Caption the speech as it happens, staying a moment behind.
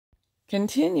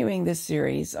Continuing this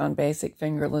series on basic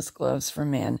fingerless gloves for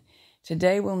men,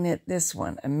 today we'll knit this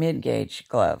one, a mid-gauge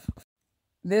glove.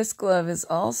 This glove is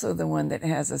also the one that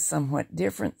has a somewhat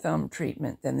different thumb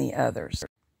treatment than the others.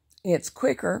 It's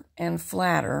quicker and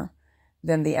flatter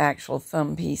than the actual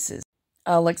thumb pieces.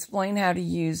 I'll explain how to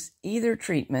use either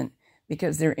treatment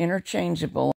because they're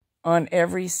interchangeable on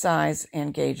every size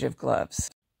and gauge of gloves.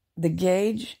 The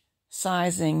gauge,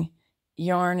 sizing,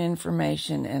 yarn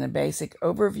information, and a basic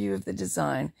overview of the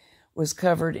design was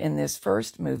covered in this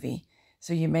first movie,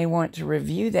 so you may want to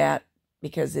review that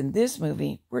because in this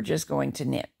movie, we're just going to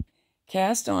knit.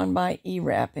 Cast on by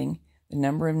E-wrapping the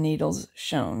number of needles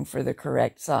shown for the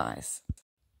correct size.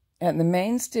 At the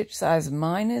main stitch size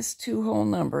minus 2 whole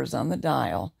numbers on the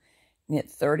dial,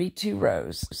 knit 32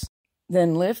 rows.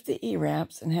 Then lift the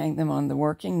E-wraps and hang them on the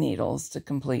working needles to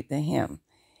complete the hem.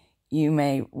 You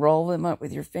may roll them up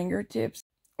with your fingertips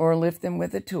or lift them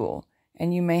with a tool,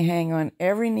 and you may hang on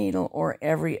every needle or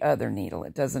every other needle.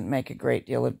 It doesn't make a great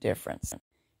deal of difference.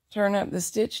 Turn up the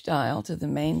stitch dial to the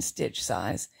main stitch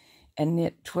size and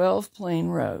knit 12 plain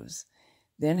rows.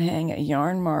 Then hang a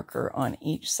yarn marker on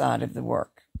each side of the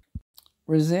work.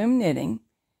 Resume knitting.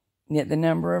 Knit the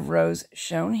number of rows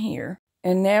shown here.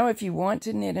 And now if you want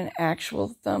to knit an actual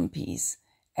thumb piece,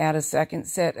 add a second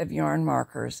set of yarn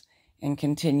markers and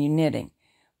continue knitting.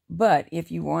 But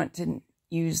if you want to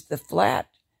use the flat,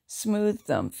 smooth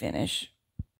thumb finish,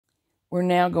 we're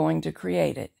now going to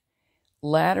create it.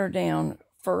 Ladder down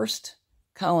first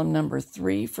column number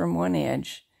 3 from one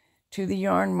edge to the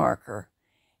yarn marker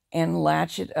and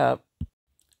latch it up,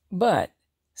 but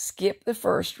skip the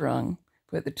first rung,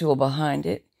 put the tool behind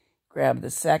it, grab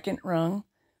the second rung,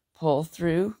 pull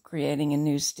through, creating a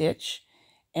new stitch,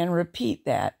 and repeat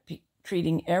that,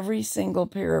 treating every single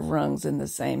pair of rungs in the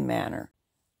same manner.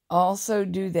 Also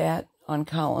do that on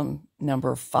column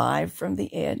number 5 from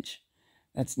the edge.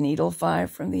 That's needle 5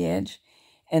 from the edge.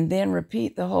 And then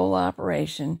repeat the whole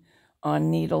operation on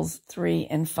needles 3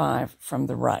 and 5 from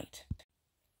the right.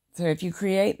 So if you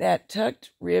create that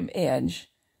tucked rib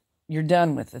edge, you're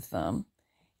done with the thumb.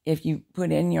 If you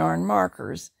put in yarn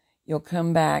markers, you'll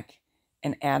come back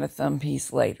and add a thumb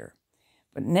piece later.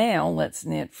 But now let's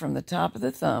knit from the top of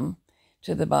the thumb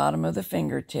to the bottom of the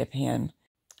fingertip hem,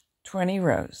 20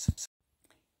 rows.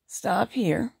 Stop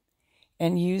here,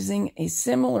 and using a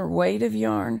similar weight of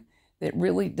yarn that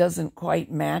really doesn't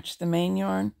quite match the main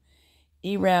yarn,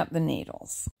 E-wrap the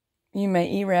needles. You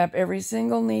may E-wrap every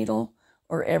single needle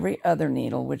or every other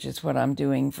needle, which is what I'm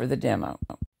doing for the demo.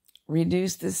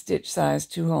 Reduce the stitch size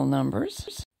 2 whole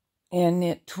numbers and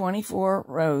knit 24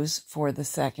 rows for the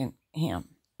second hem.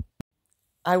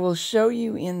 I will show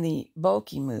you in the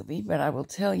bulky movie, but I will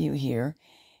tell you here,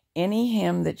 any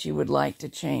hem that you would like to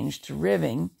change to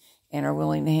ribbing and are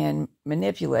willing to hand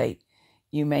manipulate,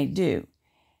 you may do.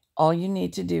 All you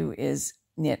need to do is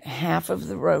knit half of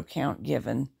the row count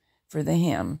given for the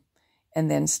hem, and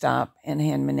then stop and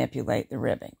hand manipulate the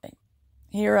ribbing.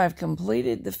 Here I've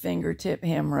completed the fingertip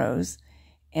hem rows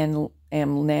and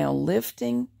am now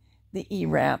lifting the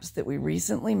E-wraps that we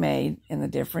recently made in the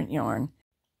different yarn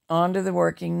onto the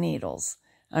working needles.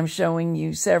 I'm showing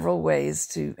you several ways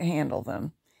to handle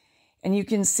them. And you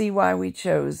can see why we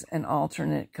chose an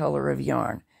alternate color of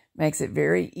yarn. Makes it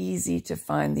very easy to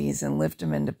find these and lift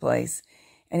them into place.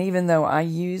 And even though I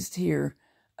used here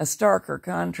a starker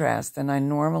contrast than I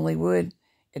normally would,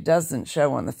 it doesn't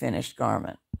show on the finished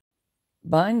garment.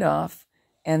 Bind off,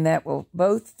 and that will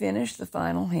both finish the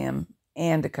final hem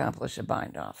and accomplish a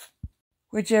bind off.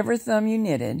 Whichever thumb you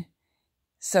knitted,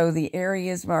 sew the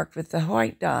areas marked with the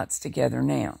white dots together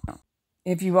now.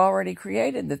 If you already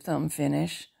created the thumb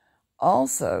finish,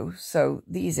 also sew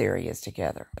these areas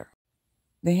together.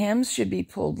 The hems should be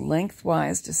pulled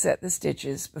lengthwise to set the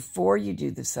stitches before you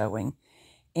do the sewing,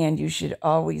 and you should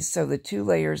always sew the 2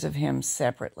 layers of hems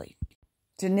separately.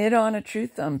 To knit on a true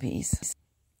thumb piece,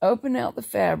 open out the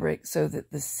fabric so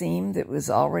that the seam that was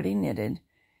already knitted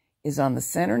is on the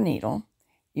center needle.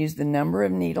 Use the number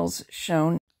of needles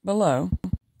shown below.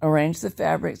 Arrange the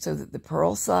fabric so that the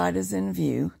purl side is in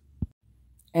view,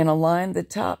 and align the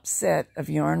top set of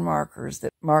yarn markers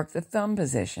that mark the thumb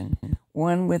position,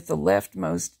 one with the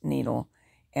leftmost needle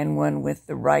and one with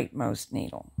the rightmost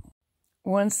needle.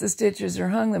 Once the stitches are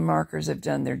hung, the markers have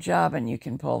done their job and you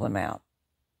can pull them out.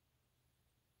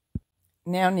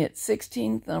 Now knit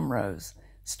 16 thumb rows,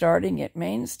 starting at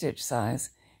main stitch size,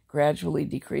 gradually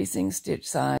decreasing stitch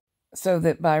size so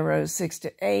that by rows 6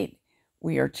 to 8,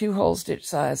 we are 2 whole stitch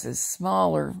sizes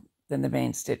smaller than the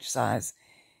main stitch size,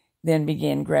 then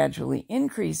begin gradually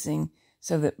increasing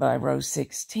so that by row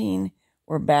 16,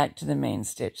 we're back to the main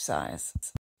stitch size.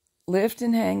 Lift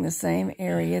and hang the same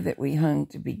area that we hung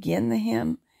to begin the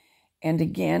hem, and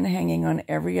again hanging on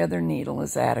every other needle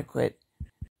is adequate,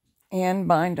 and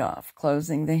bind off,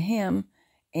 closing the hem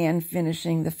and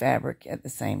finishing the fabric at the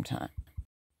same time.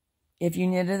 If you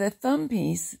knitted a thumb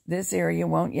piece, this area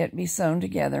won't yet be sewn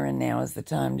together, and now is the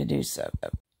time to do so.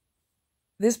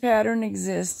 This pattern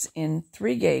exists in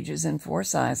 3 gauges and 4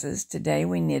 sizes. Today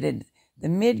we knitted the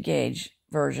mid-gauge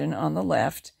version on the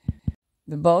left.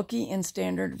 The bulky and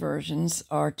standard versions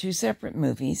are 2 separate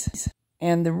movies,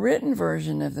 and the written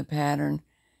version of the pattern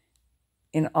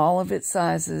in all of its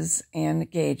sizes and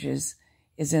gauges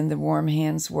is in the Warm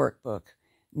Hands Workbook.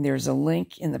 And there's a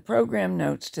link in the program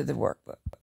notes to the workbook.